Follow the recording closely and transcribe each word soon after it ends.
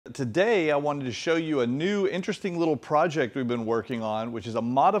Today I wanted to show you a new interesting little project we've been working on, which is a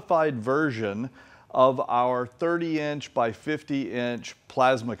modified version of our 30-inch by 50-inch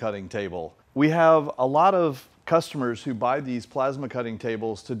plasma cutting table. We have a lot of customers who buy these plasma cutting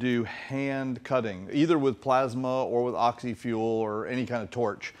tables to do hand cutting, either with plasma or with oxy-fuel or any kind of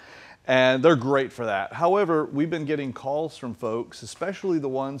torch. And they're great for that. However, we've been getting calls from folks, especially the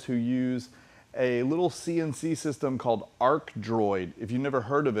ones who use a little CNC system called ArcDroid. If you've never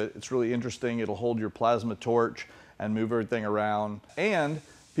heard of it, it's really interesting. It'll hold your plasma torch and move everything around. And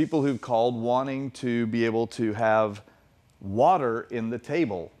people who've called wanting to be able to have water in the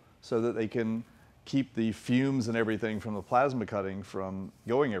table so that they can keep the fumes and everything from the plasma cutting from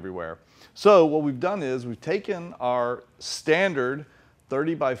going everywhere. So what we've done is we've taken our standard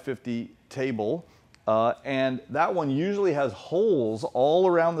 30 by 50 table, and that one usually has holes all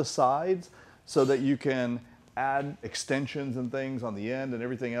around the sides so that you can add extensions and things on the end and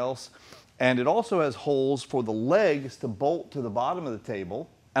everything else. And it also has holes for the legs to bolt to the bottom of the table.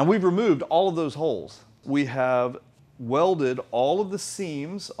 And we've removed all of those holes. We have welded all of the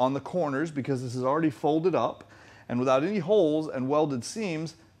seams on the corners because this is already folded up. And without any holes and welded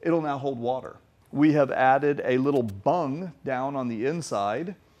seams, it'll now hold water. We have added a little bung down on the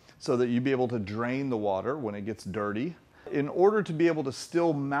inside so that you'll be able to drain the water when it gets dirty. In order to be able to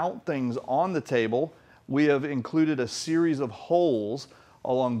still mount things on the table, we have included a series of holes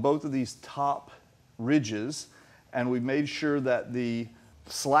along both of these top ridges, and we've made sure that the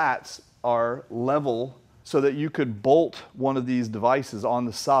slats are level so that you could bolt one of these devices on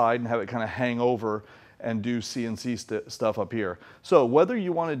the side and have it kind of hang over and do CNC stuff up here. So whether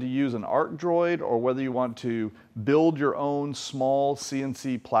you wanted to use an ArcDroid or whether you want to build your own small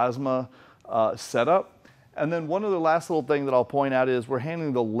CNC plasma setup. And then one other last little thing that I'll point out is we're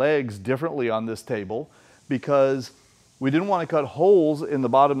handling the legs differently on this table because we didn't want to cut holes in the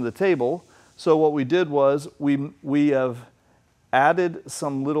bottom of the table. So what we did was we have added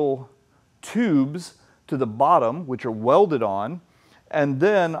some little tubes to the bottom, which are welded on, and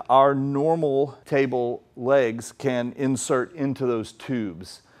then our normal table legs can insert into those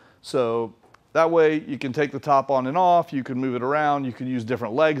tubes. So that way you can take the top on and off, you can move it around, you can use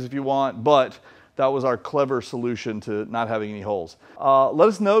different legs if you want, but that was our clever solution to not having any holes. Let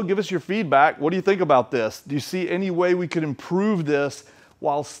us know, give us your feedback. What do you think about this? Do you see any way we could improve this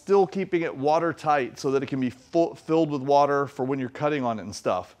while still keeping it watertight so that it can be filled with water for when you're cutting on it and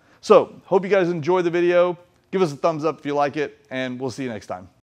stuff? So, hope you guys enjoy the video. Give us a thumbs up if you like it, and we'll see you next time.